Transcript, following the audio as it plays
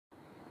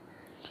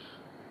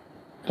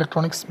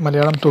Electronics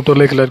Malayalam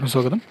ട്യൂട്ടോറിയലിലേക്ക് എല്ലാവർക്കും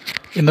സ്വാഗതം.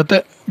 ഇന്നത്തെ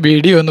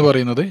വീഡിയോ എന്ന്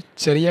പറയുന്നത്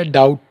ചെറിയ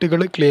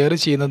ഡൗട്ടുകൾ ക്ലിയർ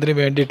ചെയ്യുന്നതിന്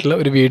വേണ്ടിയിട്ടുള്ള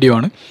ഒരു വീഡിയോ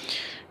ആണ്.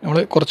 നമ്മൾ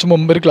കുറച്ച്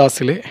മുമ്പൊരു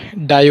ക്ലാസ്സിൽ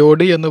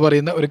ഡയോഡ് എന്ന്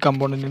പറയുന്ന ഒരു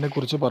കമ്പോണൻറ്റിനെ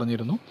കുറിച്ച്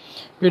പറഞ്ഞിരുന്നു.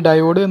 ഈ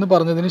ഡയോഡ് എന്ന്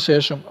പറഞ്ഞതിന്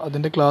ശേഷം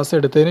അതിൻ്റെ ക്ലാസ്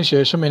എടുത്തതിന്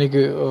ശേഷം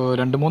എനിക്ക്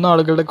 2-3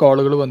 ആളുകളുടെ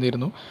കോളുകൾ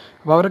വന്നിരുന്നു.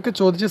 അപ്പോൾ അവരൊക്കെ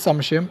ചോദിച്ച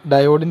സംശയം,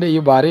 ഡയോഡിൻ്റെ ഈ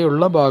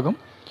വരയുള്ള ഭാഗം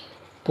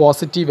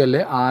പോസിറ്റീവ് അല്ലേ,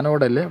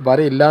 ആനോഡല്ലേ,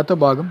 വരയില്ലാത്ത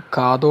ഭാഗം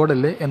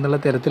കാഥോഡല്ലേ എന്നുള്ള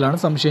തരത്തിലാണ്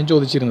സംശയം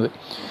ചോദിച്ചിരുന്നത്.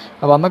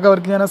 അപ്പോൾ അന്നൊക്കെ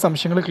അവർക്ക് ഞാൻ ആ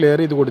സംശയങ്ങൾ ക്ലിയർ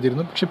ചെയ്ത്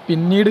കൊടുത്തിരുന്നു. പക്ഷെ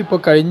പിന്നീട് ഇപ്പോൾ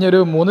കഴിഞ്ഞൊരു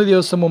 3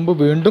 ദിവസം മുമ്പ്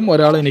വീണ്ടും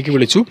ഒരാൾ എനിക്ക്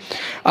വിളിച്ചു.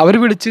 അവർ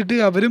വിളിച്ചിട്ട്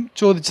അവരും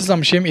ചോദിച്ച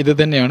സംശയം ഇത്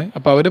തന്നെയാണ്.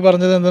 അപ്പോൾ അവർ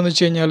പറഞ്ഞത് എന്താണെന്ന്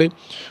വെച്ച് കഴിഞ്ഞാൽ,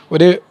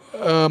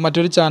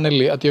 മറ്റൊരു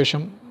ചാനലിൽ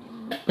അത്യാവശ്യം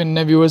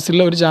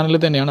വ്യൂവേഴ്സുള്ള ഒരു ചാനൽ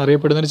തന്നെയാണ്,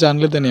 അറിയപ്പെടുന്ന ഒരു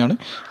ചാനൽ തന്നെയാണ്.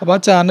 അപ്പോൾ ആ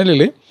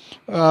ചാനലിൽ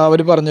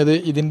അവർ പറഞ്ഞത്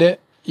ഇതിൻ്റെ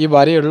ഈ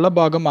വരയുള്ള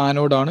ഭാഗം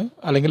ആനോഡാണ്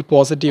അല്ലെങ്കിൽ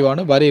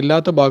പോസിറ്റീവാണ്,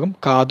 വരയില്ലാത്ത ഭാഗം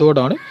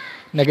കാഥോഡാണ്,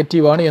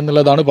 നെഗറ്റീവാണ്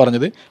എന്നുള്ളതാണ്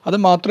പറഞ്ഞത്. അത്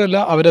മാത്രമല്ല,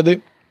 അവരത്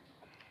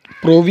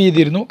പ്രൂവ്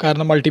ചെയ്തിരുന്നു.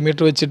 കാരണം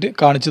മൾട്ടിമീറ്റർ വെച്ചിട്ട്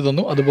കാണിച്ചു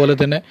തന്നു. അതുപോലെ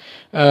തന്നെ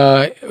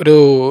ഒരു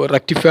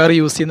റെക്ടിഫയർ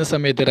യൂസ് ചെയ്യുന്ന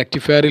സമയത്ത്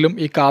റെക്ടിഫയറിലും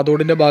ഈ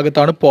കാഥോഡിൻ്റെ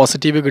ഭാഗത്താണ്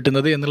പോസിറ്റീവ്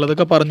കിട്ടുന്നത്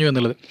എന്നുള്ളതൊക്കെ പറഞ്ഞു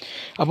എന്നുള്ളത്.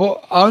 അപ്പോൾ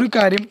ആ ഒരു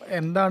കാര്യം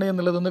എന്താണ്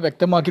എന്നുള്ളതൊന്ന്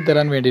വ്യക്തമാക്കി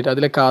തരാൻ വേണ്ടിയിട്ട്,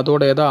 അതിലെ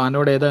കാഥോഡ് ഏതാ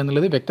ആനോഡ് ഏതാ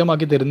എന്നുള്ളത്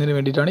വ്യക്തമാക്കി തരുന്നതിന്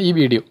വേണ്ടിയിട്ടാണ് ഈ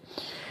വീഡിയോ.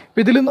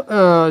 അപ്പോൾ ഇതിൽ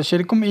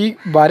ശരിക്കും ഈ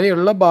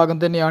വരയുള്ള ഭാഗം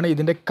തന്നെയാണ്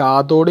ഇതിൻ്റെ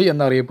കാഥോഡ്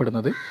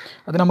എന്നറിയപ്പെടുന്നത്.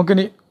 അത്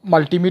നമുക്കിനി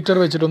മൾട്ടിമീറ്റർ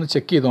വെച്ചിട്ടൊന്ന്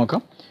ചെക്ക് ചെയ്ത്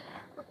നോക്കാം.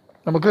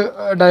 നമുക്ക്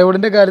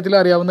ഡയോഡിൻ്റെ കാര്യത്തിൽ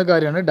അറിയാവുന്ന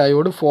കാര്യമാണ്.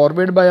 ഡയോഡ്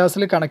ഫോർവേഡ്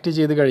ബയാസിൽ കണക്ട്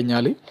ചെയ്ത്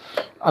കഴിഞ്ഞാൽ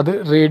അത്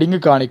റീഡിങ്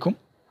കാണിക്കും,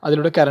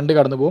 അതിലൂടെ കറണ്ട്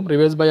കടന്നു പോകും.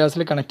 റിവേഴ്സ്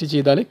ബയാസിൽ കണക്ട്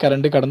ചെയ്താൽ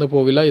കറണ്ട് കടന്നു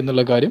പോവില്ല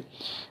എന്നുള്ള കാര്യം.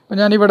 അപ്പോൾ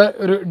ഞാനിവിടെ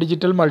ഒരു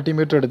ഡിജിറ്റൽ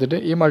മൾട്ടിമീറ്റർ എടുത്തിട്ട്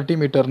ഈ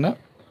മൾട്ടിമീറ്ററിന്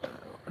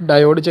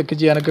ഡയോഡ് ചെക്ക്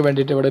ചെയ്യാനൊക്കെ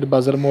വേണ്ടിയിട്ട് ഇവിടെ ഒരു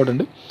ബസർ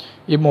മോഡുണ്ട്,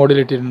 ഈ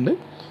മോഡിലിട്ടിട്ടുണ്ട്.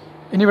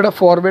 ഇനി ഇവിടെ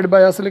ഫോർവേഡ്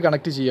ബയാസിൽ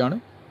കണക്ട് ചെയ്യുകയാണ്.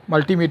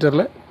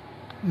 മൾട്ടിമീറ്ററിൽ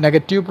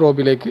നെഗറ്റീവ്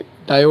പ്രോബിലേക്ക്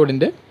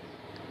ഡയോഡിൻ്റെ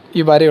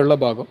ഈ വരയുള്ള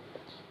ഭാഗം,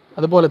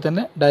 അതുപോലെ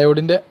തന്നെ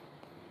ഡയോഡിൻ്റെ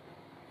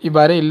ഈ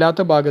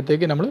വരയില്ലാത്ത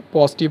ഭാഗത്തേക്ക് നമ്മൾ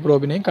പോസിറ്റീവ്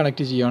പ്രോബിനെയും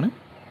കണക്ട് ചെയ്യുകയാണ്.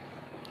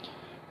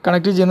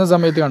 കണക്ട് ചെയ്യുന്ന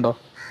സമയത്ത് കണ്ടോ,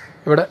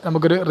 ഇവിടെ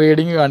നമുക്കൊരു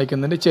റീഡിങ്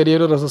കാണിക്കുന്നുണ്ട്,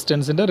 ചെറിയൊരു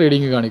റെസിസ്റ്റൻസിൻ്റെ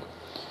റീഡിങ് കാണിക്കും.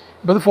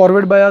 ഇപ്പോൾ ഇത്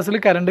ഫോർവേഡ് ബയാസിൽ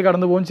കറണ്ട്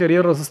കടന്നു പോകും,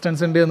 ചെറിയൊരു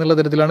റെസിസ്റ്റൻസ് ഉണ്ട് എന്നുള്ള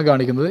തരത്തിലാണ്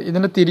കാണിക്കുന്നത്.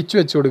 ഇതിനെ തിരിച്ചു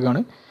വെച്ച്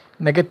കൊടുക്കുകയാണ്.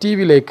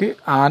 നെഗറ്റീവിലേക്ക്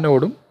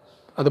ആനോഡും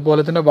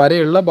അതുപോലെ തന്നെ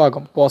വരയുള്ള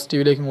ഭാഗം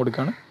പോസിറ്റീവിലേക്കും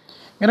കൊടുക്കുകയാണ്.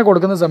 ഇങ്ങനെ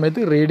കൊടുക്കുന്ന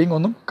സമയത്ത് റീഡിംഗ്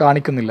ഒന്നും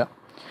കാണിക്കുന്നില്ല.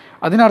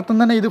 അതിനർത്ഥം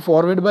തന്നെ ഇത്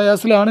ഫോർവേഡ്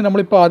ബയാസിലാണ്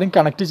നമ്മളിപ്പോൾ ആദ്യം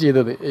കണക്ട്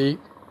ചെയ്തത്. ഈ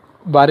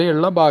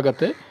വരയുള്ള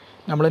ഭാഗത്തെ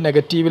നമ്മൾ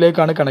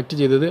നെഗറ്റീവിലേക്കാണ് കണക്ട്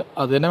ചെയ്തത്.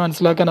 അത് തന്നെ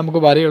മനസ്സിലാക്കാൻ നമുക്ക്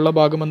വരയുള്ള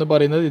ഭാഗം എന്ന്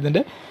പറയുന്നത്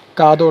ഇതിൻ്റെ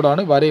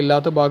കാഥോഡാണ്,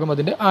 വരയില്ലാത്ത ഭാഗം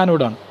അതിൻ്റെ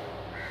ആനോഡാണ്.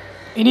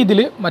 ഇനി ഇതിൽ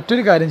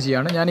മറ്റൊരു കാര്യം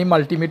ചെയ്യുകയാണ്. ഞാൻ ഈ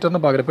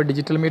മൾട്ടിമീറ്ററിന് പകരം, ഇപ്പോൾ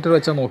ഡിജിറ്റൽ മീറ്റർ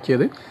വെച്ചാൽ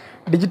നോക്കിയത്,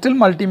 ഡിജിറ്റൽ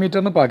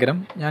മൾട്ടിമീറ്ററിന് പകരം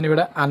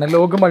ഞാനിവിടെ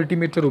അനലോഗ്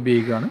മൾട്ടിമീറ്റർ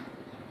ഉപയോഗിക്കുകയാണ്.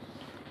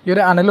 ഈ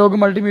ഒരു അനലോഗ്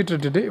മൾട്ടിമീറ്റർ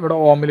ഇട്ടിട്ട് ഇവിടെ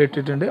ഓമിൽ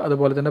ഇട്ടിട്ടുണ്ട്.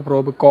 അതുപോലെ തന്നെ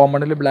പ്രോബ്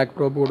കോമണിൽ ബ്ലാക്ക്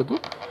പ്രോബ് കൊടുത്തു.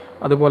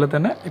 അതുപോലെ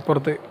തന്നെ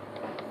ഇപ്പുറത്ത്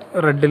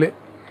റെഡിൽ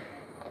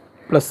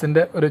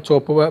പ്ലസിൻ്റെ ഒരു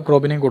ചോപ്പ്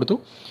പ്രോബിനെയും കൊടുത്തു.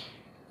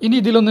 ഇനി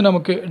ഇതിലൊന്ന്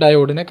നമുക്ക്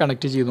ഡയോഡിനെ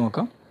കണക്ട് ചെയ്ത്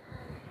നോക്കാം.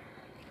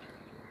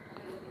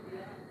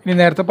 ഇനി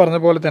നേരത്തെ പറഞ്ഞ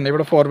പോലെ തന്നെ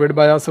ഇവിടെ ഫോർവേഡ്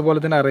ബയാസ് പോലെ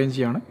തന്നെ അറേഞ്ച്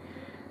ചെയ്യാണ്.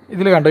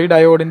 ഇതിൽ കണ്ടോ, ഈ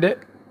ഡയോഡിൻ്റെ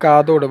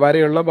കാഥോഡ്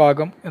വരയുള്ള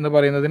ഭാഗം എന്ന്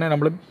പറയുന്നതിനെ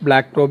നമ്മൾ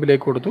ബ്ലാക്ക്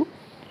പ്രോബിലേക്ക് കൊടുത്തു,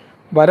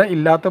 വര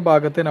ഇല്ലാത്ത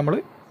ഭാഗത്തെ നമ്മൾ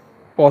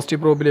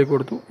പോസിറ്റീവ് പ്രോബിലേക്ക്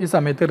കൊടുത്തു. ഈ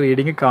സമയത്ത്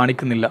റീഡിങ്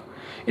കാണിക്കുന്നില്ല.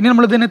 ഇനി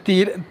നമ്മളിതിനെ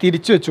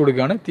തിരിച്ചു വെച്ച്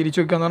കൊടുക്കുകയാണ്. തിരിച്ചു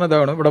വെക്കുക എന്ന് പറഞ്ഞാൽ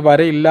ഇതാണ്, ഇവിടെ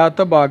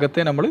വരയില്ലാത്ത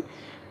ഭാഗത്തെ നമ്മൾ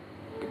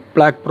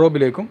ബ്ലാക്ക്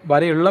പ്രോബിലേക്കും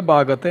വരയുള്ള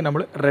ഭാഗത്തെ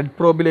നമ്മൾ റെഡ്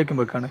പ്രോബിലേക്കും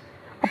വെക്കുകയാണ്.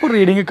 അപ്പോൾ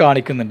റീഡിങ്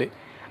കാണിക്കുന്നുണ്ട്.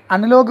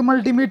 അനലോഗ്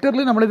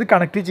മൾട്ടിമീറ്ററിൽ നമ്മളിത്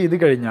കണക്ട് ചെയ്ത്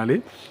കഴിഞ്ഞാൽ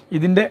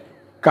ഇതിൻ്റെ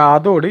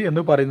കാഥോഡ്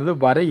എന്ന് പറയുന്നത്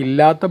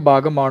വരയില്ലാത്ത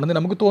ഭാഗമാണെന്ന്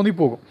നമുക്ക്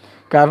തോന്നിപ്പോകും.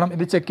 കാരണം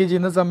ഇത് ചെക്ക്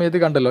ചെയ്യുന്ന സമയത്ത്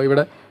കണ്ടല്ലോ,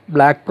 ഇവിടെ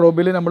ബ്ലാക്ക്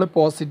പ്രോബിൽ നമ്മൾ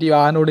പോസിറ്റീവ്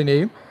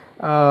ആനോഡിനെയും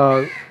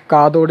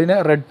കാഥോഡിനെ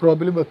റെഡ്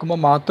പ്രോബിലും വെക്കുമ്പോൾ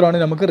മാത്രമാണ്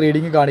നമുക്ക്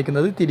റീഡിങ്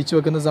കാണിക്കുന്നത്. തിരിച്ചു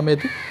വെക്കുന്ന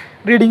സമയത്ത്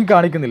റീഡിങ്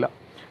കാണിക്കുന്നില്ല.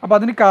 അപ്പോൾ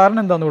അതിന്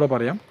കാരണം എന്താണെന്ന് കൂടെ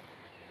പറയാം.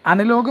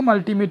 അനലോഗ്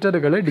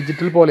മൾട്ടിമീറ്ററുകൾ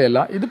ഡിജിറ്റൽ പോലെയല്ല.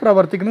 ഇത്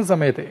പ്രവർത്തിക്കുന്ന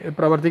സമയത്ത്,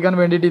 പ്രവർത്തിക്കാൻ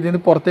വേണ്ടിയിട്ട് ഇതിൽ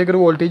നിന്ന് പുറത്തേക്കൊരു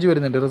വോൾട്ടേജ്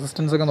വരുന്നുണ്ട്,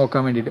 റെസിസ്റ്റൻസ് ഒക്കെ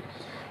നോക്കാൻ വേണ്ടിയിട്ട്.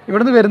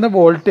 ഇവിടുന്ന് വരുന്ന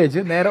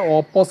വോൾട്ടേജ് നേരെ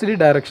ഓപ്പോസിറ്റ്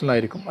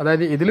ഡയറക്ഷനിലായിരിക്കും.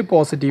 അതായത് ഇതിൽ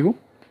പോസിറ്റീവും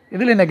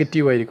ഇതിൽ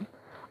നെഗറ്റീവും ആയിരിക്കും.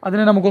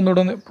 അതിനെ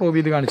നമുക്കൊന്നുകൂടെ ഒന്ന് പ്രൂവ്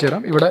ചെയ്ത് കാണിച്ചു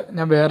തരാം. ഇവിടെ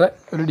ഞാൻ വേറെ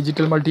ഒരു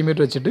ഡിജിറ്റൽ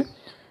മൾട്ടിമീറ്റർ വെച്ചിട്ട്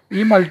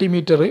ഈ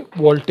മൾട്ടിമീറ്റർ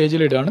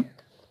വോൾട്ടേജിലിടാണ്.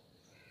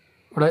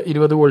 ഇവിടെ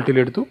 20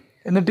 വോൾട്ടിലെടുത്തു.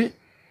 എന്നിട്ട്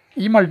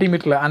ഈ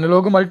മൾട്ടിമീറ്ററിൽ,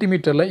 അനലോഗ്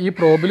മൾട്ടിമീറ്ററിൽ ഈ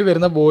പ്രോബിൽ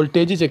വരുന്ന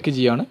വോൾട്ടേജ് ചെക്ക്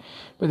ചെയ്യുകയാണ്.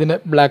 അപ്പോൾ ഇതിൻ്റെ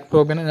ബ്ലാക്ക്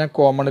പ്രോബിനെ ഞാൻ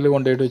കോമണിൽ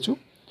കൊണ്ടുപോയിട്ട് വെച്ചു,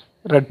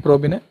 റെഡ്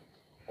പ്രോബിനെ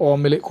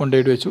ഓമിൽ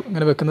കൊണ്ടുപോയിട്ട് വെച്ചു.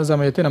 ഇങ്ങനെ വെക്കുന്ന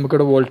സമയത്ത്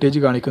നമുക്കിവിടെ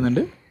വോൾട്ടേജ്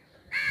കാണിക്കുന്നുണ്ട്.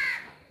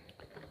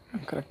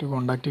 കറക്റ്റ്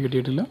കോണ്ടാക്റ്റ്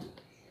കിട്ടിയിട്ടില്ല,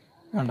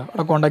 വേണ്ട,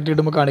 അവിടെ കോണ്ടാക്റ്റ്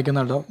ഇടുമ്പോൾ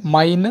കാണിക്കുന്നുണ്ടോ,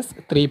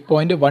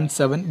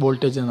 -3.17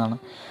 വോൾട്ടേജ് എന്നാണ്.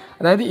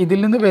 അതായത് ഇതിൽ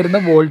നിന്ന് വരുന്ന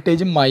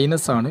വോൾട്ടേജ്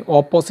മൈനസാണ്,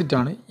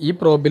 ഓപ്പോസിറ്റാണ്. ഈ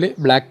പ്രോബിൽ,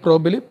 ബ്ലാക്ക്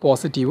പ്രോബിൽ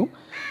പോസിറ്റീവും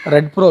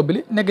റെഡ് പ്രോബിൽ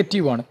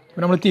നെഗറ്റീവുമാണ്.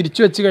 ഇപ്പോൾ നമ്മൾ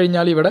തിരിച്ചു വെച്ച്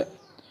കഴിഞ്ഞാൽ ഇവിടെ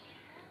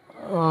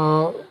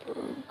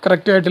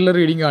കറക്റ്റായിട്ടുള്ള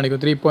റീഡിങ് കാണിക്കും.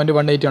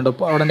 3.18 ഉണ്ട്.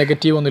 അപ്പോൾ അവിടെ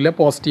നെഗറ്റീവ് ഒന്നുമില്ല,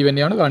 പോസിറ്റീവ്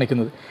തന്നെയാണ്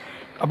കാണിക്കുന്നത്.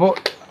 അപ്പോൾ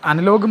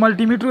അനലോഗ്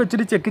മൾട്ടിമീറ്റർ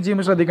വെച്ചിട്ട് ചെക്ക്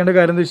ചെയ്യുമ്പോൾ ശ്രദ്ധിക്കേണ്ട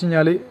കാര്യം എന്ന് വെച്ച്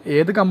കഴിഞ്ഞാൽ,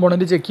 ഏത്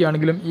കമ്പോണൻറ്റ് ചെക്ക്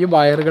ചെയ്യുകയാണെങ്കിലും ഈ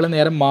വയറുകൾ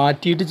നേരെ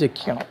മാറ്റിയിട്ട് ചെക്ക്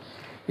ചെയ്യണം.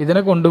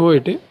 ഇതിനെ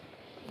കൊണ്ടുപോയിട്ട്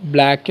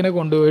ബ്ലാക്കിനെ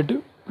കൊണ്ടുപോയിട്ട്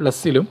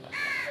പ്ലസ്സിലും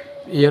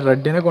ഈ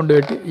റെഡിനെ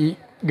കൊണ്ടുപോയിട്ട് ഈ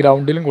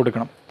ഗ്രൗണ്ടിലും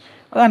കൊടുക്കണം.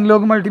 അത്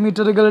അനലോഗ്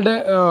മൾട്ടിമീറ്ററുകളുടെ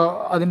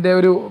അതിൻ്റെ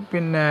ഒരു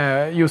പിന്നെ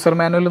യൂസർ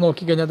മാനുവൽ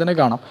നോക്കിക്കഴിഞ്ഞാൽ തന്നെ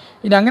കാണാം.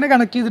 ഇനി അങ്ങനെ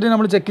കണക്ട് ചെയ്തിട്ട്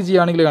നമ്മൾ ചെക്ക്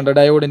ചെയ്യുകയാണെങ്കിൽ കണ്ടോ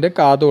ഡയോഡിൻ്റെ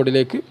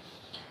കാഥോഡിലേക്ക്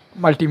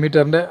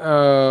മൾട്ടിമീറ്ററിൻ്റെ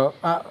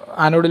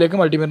ആനോഡിലേക്ക്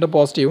മൾട്ടിമീറ്ററിൻ്റെ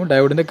പോസിറ്റീവും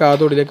ഡയോഡിൻ്റെ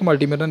കാഥോഡിലേക്ക്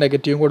മൾട്ടിമീറ്ററിൻ്റെ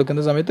നെഗറ്റീവും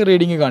കൊടുക്കുന്ന സമയത്ത്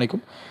റീഡിങ്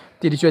കാണിക്കും.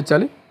 തിരിച്ചു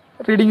വെച്ചാൽ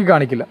റീഡിങ്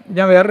കാണിക്കില്ല.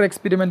 ഞാൻ വേറൊരു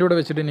എക്സ്പെരിമെൻ്റ് കൂടെ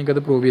വെച്ചിട്ട്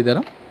എനിക്കത് പ്രൂവ് ചെയ്ത്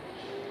തരാം.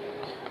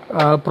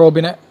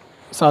 പ്രോബിനെ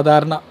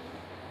സാധാരണ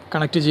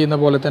കണക്ട് ചെയ്യുന്ന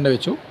പോലെ തന്നെ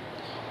വെച്ചു.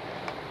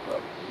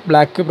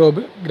 Black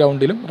probe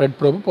ഗ്രൗണ്ടിലും red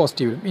probe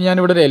പോസിറ്റീവിലും. ഇനി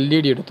ഞാനിവിടെ ഒരു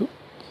LED എടുത്തു.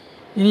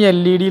 ഇനി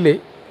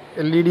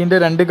LED-ൻ്റെ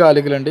 2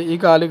 കാലുകളുണ്ട്. ഈ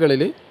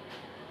കാലുകളിൽ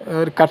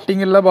ഒരു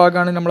കട്ടിങ്ങുള്ള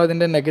ഭാഗമാണ്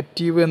നമ്മളതിൻ്റെ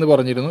നെഗറ്റീവ് എന്ന്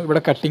പറഞ്ഞിരുന്നു.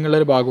 ഇവിടെ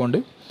കട്ടിങ്ങുള്ളൊരു ഭാഗമുണ്ട്.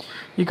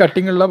 ഈ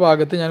കട്ടിങ്ങുള്ള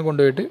ഭാഗത്ത് ഞാൻ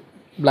കൊണ്ടുപോയിട്ട്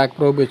ബ്ലാക്ക്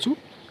പ്രോബ് വെച്ചു.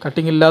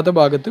 കട്ടിങ് ഇല്ലാത്ത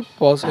ഭാഗത്ത്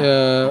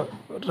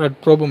റെഡ്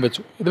പ്രോബും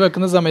വെച്ചു. ഇത്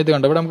വെക്കുന്ന സമയത്ത്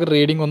കണ്ടോ ഇവിടെ നമുക്ക്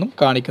റീഡിംഗ് ഒന്നും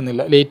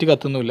കാണിക്കുന്നില്ല, ലൈറ്റ്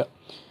കത്തുന്നുമില്ല.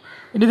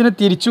 ഇനി ഇതിനെ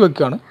തിരിച്ചു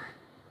വെക്കുകയാണ്.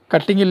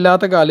 കട്ടിങ്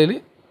ഇല്ലാത്ത കാലിൽ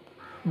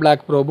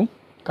ബ്ലാക്ക് പ്രോബും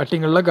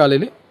കട്ടിങ്ങുള്ള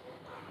കാലിൽ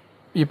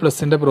ഈ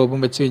പ്ലസിൻ്റെ പ്രോബും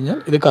വെച്ച് കഴിഞ്ഞാൽ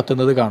ഇത്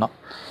കത്തുന്നത് കാണാം.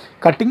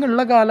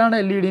 കട്ടിങ്ങുള്ള കാലാണ്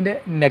LED-ൻ്റെ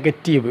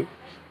നെഗറ്റീവ്.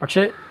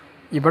 പക്ഷേ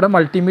ഇവിടെ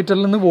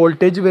മൾട്ടിമീറ്ററിൽ നിന്ന്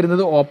വോൾട്ടേജ്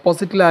വരുന്നത്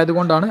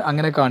ഓപ്പോസിറ്റിലായതുകൊണ്ടാണ്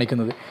അങ്ങനെ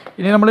കാണിക്കുന്നത്.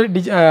 ഇനി നമ്മൾ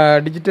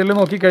ഡിജിറ്റലിൽ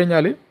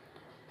നോക്കിക്കഴിഞ്ഞാൽ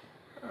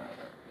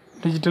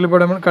ഡിജിറ്റൽ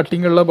ഇവിടെ നമ്മൾ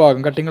കട്ടിങ്ങുള്ള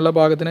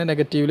ഭാഗത്തിനെ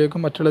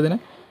നെഗറ്റീവിലേക്കും മറ്റുള്ളതിനെ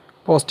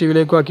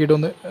പോസിറ്റീവിലേക്കും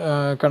ആക്കിയിട്ടൊന്ന്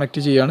കണക്ട്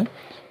ചെയ്യുകയാണ്.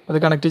 അത്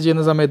കണക്ട്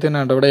ചെയ്യുന്ന സമയത്ത് തന്നെ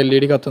ഉണ്ട് ഇവിടെ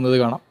LED കത്തുന്നത്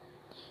കാണാം.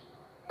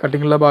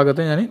 കട്ടിങ്ങുള്ള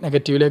ഭാഗത്ത് ഞാൻ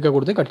നെഗറ്റീവിലേക്ക്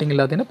കൊടുത്ത് കട്ടിങ്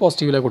ഇല്ലാത്തതിനെ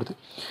പോസിറ്റീവിലേക്ക് കൊടുത്ത്.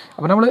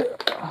 അപ്പോൾ നമ്മൾ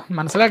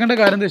മനസ്സിലാക്കേണ്ട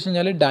കാര്യം എന്താ വെച്ച്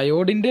കഴിഞ്ഞാൽ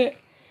ഡയോഡിൻ്റെ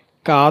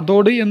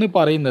കാഥോഡ് എന്ന്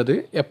പറയുന്നത്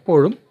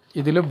എപ്പോഴും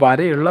ഇതിൽ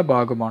വരയുള്ള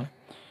ഭാഗമാണ്.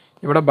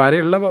 ഇവിടെ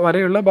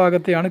വരയുള്ള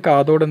ഭാഗത്തെയാണ്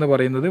കാഥോഡ് എന്ന്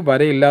പറയുന്നത്.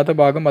 വരയില്ലാത്ത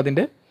ഭാഗം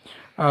അതിൻ്റെ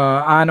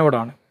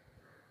ആനോഡാണ്.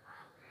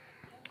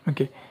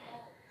 ഓക്കെ,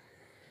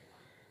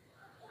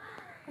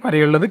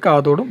 വരയുള്ളത്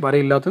കാഥോഡും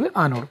വരയില്ലാത്തത്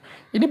ആനോഡും.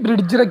 ഇനി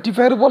ബ്രിഡ്ജ്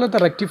റെക്ടിഫയർ പോലത്തെ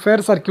റെക്ടിഫയർ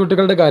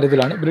സർക്യൂട്ടുകളുടെ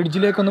കാര്യത്തിലാണ്.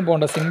 ബ്രിഡ്ജിലേക്കൊന്നും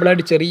പോകേണ്ട,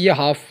 സിമ്പിളായിട്ട് ചെറിയ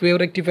ഹാഫ് വേവ്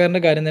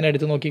റെക്ടിഫയറിൻ്റെ കാര്യം തന്നെ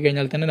എടുത്ത്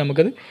നോക്കിക്കഴിഞ്ഞാൽ തന്നെ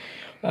നമുക്കത്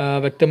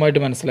വ്യക്തമായിട്ട്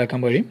മനസ്സിലാക്കാൻ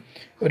കഴിയും.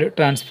 ഒരു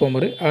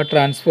ട്രാൻസ്ഫോമർ, ആ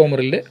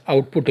ട്രാൻസ്ഫോമറിൻ്റെ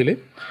ഔട്ട്പുട്ടിൽ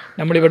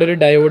നമ്മളിവിടെ ഒരു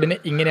ഡയോഡിനെ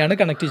ഇങ്ങനെയാണ്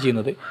കണക്ട്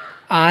ചെയ്യുന്നത്.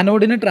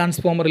 ആനോഡിനെ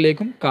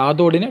ട്രാൻസ്ഫോമറിലേക്കും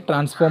കാഥോഡിനെ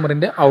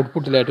ട്രാൻസ്ഫോമറിൻ്റെ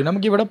ഔട്ട്പുട്ടിലായിട്ട്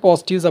നമുക്കിവിടെ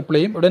പോസിറ്റീവ്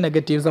സപ്ലൈയും ഇവിടെ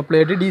നെഗറ്റീവ് സപ്ലൈ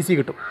ആയിട്ട് DC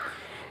കിട്ടും.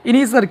 ഇനി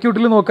ഈ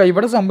സർക്യൂട്ടിൽ നോക്കാം,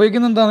 ഇവിടെ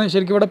സംഭവിക്കുന്നത് എന്താണ്?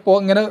 ശരിക്കും ഇവിടെ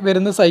ഇങ്ങനെ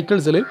വരുന്ന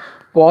സൈക്കിൾസിൽ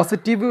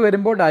പോസിറ്റീവ്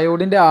വരുമ്പോൾ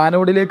ഡയോഡിൻ്റെ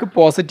ആനോഡിലേക്ക്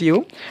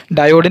പോസിറ്റീവും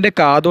ഡയോഡിൻ്റെ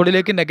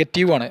കാഥോഡിലേക്ക്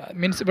നെഗറ്റീവുമാണ്.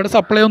 മീൻസ് ഇവിടെ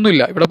സപ്ലൈ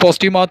ഒന്നുമില്ല, ഇവിടെ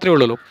പോസിറ്റീവ് മാത്രമേ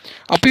ഉള്ളൂ.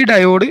 അപ്പോൾ ഈ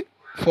ഡയോഡ്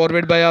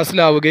ഫോർവേഡ്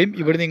ബയാസിലാവുകയും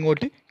ഇവിടെ നിന്ന്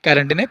ഇങ്ങോട്ട്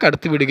കറണ്ടിനെ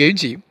കടത്തി വിടുകയും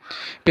ചെയ്യും.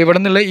 അപ്പോൾ ഇവിടെ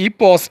നിന്നുള്ള ഈ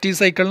പോസിറ്റീവ്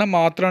സൈക്കിളിനെ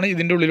മാത്രമാണ്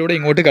ഇതിൻ്റെ ഉള്ളിലൂടെ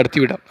ഇങ്ങോട്ട് കടത്തി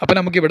വിടാം. അപ്പോൾ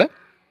നമുക്കിവിടെ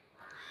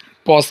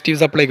പോസിറ്റീവ്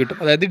സപ്ലൈ കിട്ടും.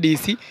 അതായത്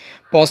DC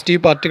പോസിറ്റീവ്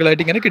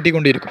പാർട്ടുകളായിട്ട് ഇങ്ങനെ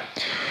കിട്ടിക്കൊണ്ടിരിക്കും.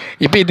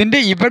 ഇപ്പോൾ ഇതിൻ്റെ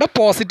ഇവിടെ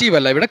പോസിറ്റീവ്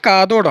അല്ല, ഇവിടെ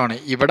കാഥോഡാണ്.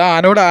 ഇവിടെ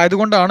ആനോഡ്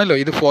ആയതുകൊണ്ടാണല്ലോ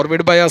ഇത്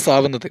ഫോർവേഡ് ബയാസ്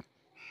ആവുന്നത്.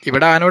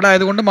 ഇവിടെ ആനോഡ്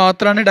ആയതുകൊണ്ട്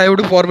മാത്രമാണ്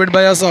ഡയോഡ് ഫോർവേഡ്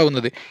ബയാസ്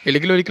ആവുന്നത്.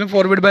 അല്ലെങ്കിൽ ഒരിക്കലും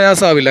ഫോർവേഡ്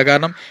ബയാസ് ആവില്ല.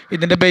 കാരണം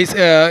ഇതിൻ്റെ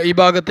ഈ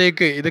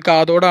ഭാഗത്തേക്ക് ഇത്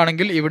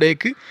കാഥോഡാണെങ്കിൽ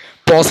ഇവിടേക്ക്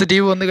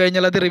പോസിറ്റീവ് വന്നു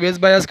കഴിഞ്ഞാൽ അത്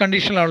റിവേഴ്സ് ബയാസ്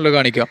കണ്ടീഷനിലാണല്ലോ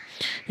കാണിക്കുക.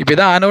 ഇപ്പോൾ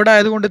ഇത് ആനോഡ്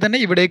ആയതുകൊണ്ട് തന്നെ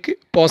ഇവിടേക്ക്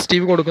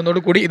പോസിറ്റീവ്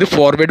കൊടുക്കുന്നതോട് കൂടി ഇത്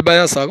ഫോർവേഡ്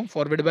ബയാസ് ആകും.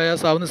 ഫോർവേഡ്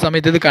ബയാസ് ആവുന്ന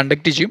സമയത്ത് ഇത്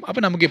കണ്ടക്ട് ചെയ്യും.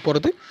 അപ്പോൾ നമുക്ക്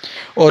ഇപ്പുറത്ത്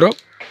ഓരോ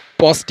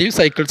പോസിറ്റീവ്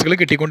സൈക്കിൾസുകൾ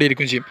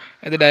കിട്ടിക്കൊണ്ടിരിക്കുകയും ചെയ്യും.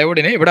 അത്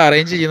ഡയോഡിനെ ഇവിടെ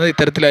അറേഞ്ച് ചെയ്യുന്നത്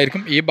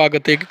ഇത്തരത്തിലായിരിക്കും. ഈ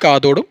ഭാഗത്തേക്ക്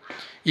കാഥോഡും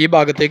ഈ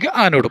ഭാഗത്തേക്ക്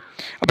ആനോഡും.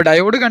 അപ്പോൾ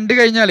ഡയോഡ് കണ്ടു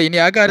കഴിഞ്ഞാൽ ഇനി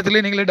ആ കാര്യത്തിൽ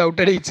നിങ്ങൾ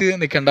ഡൗട്ട് അടിച്ച്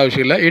നിൽക്കേണ്ട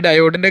ആവശ്യമില്ല. ഈ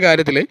ഡയോഡിൻ്റെ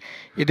കാര്യത്തിൽ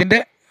ഇതിൻ്റെ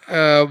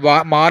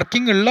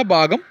മാർക്കിംഗ് ഉള്ള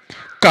ഭാഗം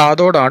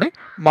കാഥോഡാണ്,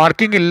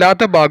 മാർക്കിംഗ്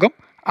ഇല്ലാത്ത ഭാഗം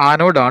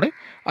ആനോഡാണ്.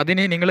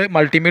 അതിന് നിങ്ങൾ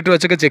മൾട്ടിമീറ്റർ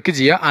വെച്ചൊക്കെ ചെക്ക്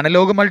ചെയ്യുക.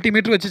 അനലോഗ്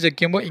മൾട്ടിമീറ്റർ വെച്ച് ചെക്ക്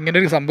ചെയ്യുമ്പോൾ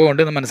ഇങ്ങനൊരു സംഭവം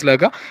ഉണ്ടെന്ന്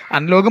മനസ്സിലാക്കുക.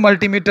 അനലോഗ്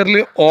മൾട്ടിമീറ്ററിൽ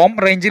ഓം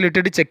റേഞ്ചിൽ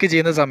ഇട്ടിട്ട് ചെക്ക്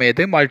ചെയ്യുന്ന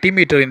സമയത്ത്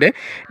മൾട്ടിമീറ്ററിൻ്റെ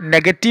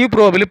negative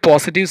പ്രോബിൽ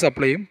positive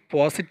സപ്ലൈയും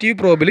positive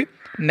പ്രോബിൽ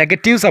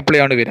negative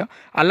supply ആണ് വരിക.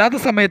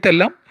 അല്ലാത്ത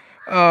സമയത്തെല്ലാം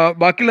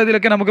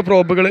ബാക്കിയുള്ളതിലൊക്കെ നമുക്ക്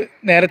പ്രോബുകൾ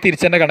നേരെ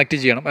തിരിച്ച് തന്നെ കണക്ട്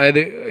ചെയ്യണം. അതായത്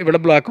ഇവിടെ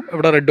ബ്ലാക്കും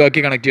ഇവിടെ റെഡും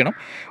ആക്കി കണക്ട് ചെയ്യണം.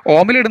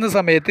 ഓമിലിടുന്ന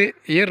സമയത്ത്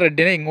ഈ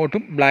റെഡിനെ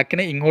ഇങ്ങോട്ടും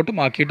ബ്ലാക്കിനെ ഇങ്ങോട്ടും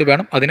ആക്കിയിട്ട്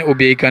വേണം അതിനെ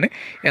ഉപയോഗിക്കാൻ.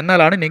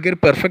 എന്നാലാണ് നിങ്ങൾക്ക് ഒരു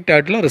പെർഫെക്റ്റ്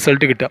ആയിട്ടുള്ള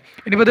റിസൾട്ട് കിട്ടുക.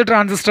 ഇനിയിപ്പോൾ ഇത്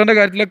ട്രാൻസിസ്റ്ററിൻ്റെ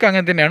കാര്യത്തിലൊക്കെ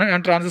അങ്ങനെ തന്നെയാണ്.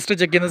 ഞാൻ ട്രാൻസിസ്റ്റർ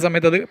ചെക്ക് ചെയ്യുന്ന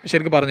സമയത്ത് അത്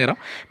ശരിക്കും പറഞ്ഞുതരാം.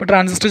 ഇപ്പോൾ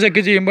ട്രാൻസിസ്റ്റർ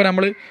ചെക്ക് ചെയ്യുമ്പോൾ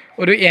നമ്മൾ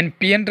ഒരു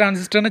NPN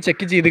ട്രാൻസിസ്റ്ററിനെ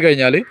ചെക്ക് ചെയ്ത്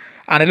കഴിഞ്ഞാൽ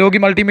അനലോഗ്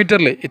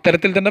മൾട്ടിമീറ്ററിൽ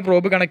ഇത്തരത്തിൽ തന്നെ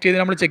പ്രോബ് കണക്ട് ചെയ്ത്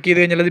നമ്മൾ ചെക്ക്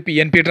ചെയ്ത് കഴിഞ്ഞാൽ അത്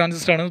PNP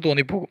ട്രാൻസിസ്റ്റർ ആണെന്ന്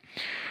തോന്നിപ്പോകും.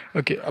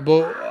 ഓക്കെ, അപ്പോൾ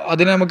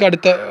അതിന് നമുക്ക്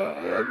അടുത്ത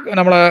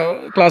നമ്മളെ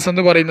ക്ലാസ്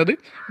എന്ന് പറയുന്നത്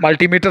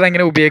മൾട്ടിമീറ്റർ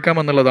എങ്ങനെ ഉപയോഗിക്കാം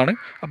എന്നുള്ളതാണ്.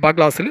 അപ്പോൾ ആ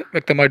ക്ലാസ്സിൽ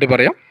വ്യക്തമായിട്ട്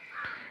പറയാം.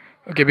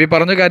 ഓക്കെ, അപ്പോൾ ഈ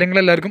പറഞ്ഞ കാര്യങ്ങൾ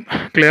എല്ലാവർക്കും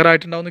ക്ലിയർ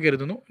ആയിട്ടുണ്ടാവുമെന്ന്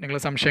കരുതുന്നു.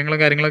 നിങ്ങളുടെ സംശയങ്ങളും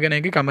കാര്യങ്ങളൊക്കെ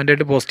എനിക്ക്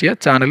കമൻറ്റായിട്ട് പോസ്റ്റ്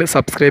ചെയ്യുക. ചാനൽ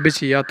സബ്സ്ക്രൈബ്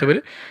ചെയ്യാത്തവർ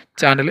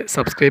ചാനൽ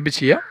സബ്സ്ക്രൈബ്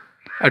ചെയ്യുക.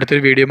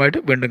 അടുത്തൊരു വീഡിയോ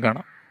ആയിട്ട് വീണ്ടും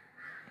കാണാം.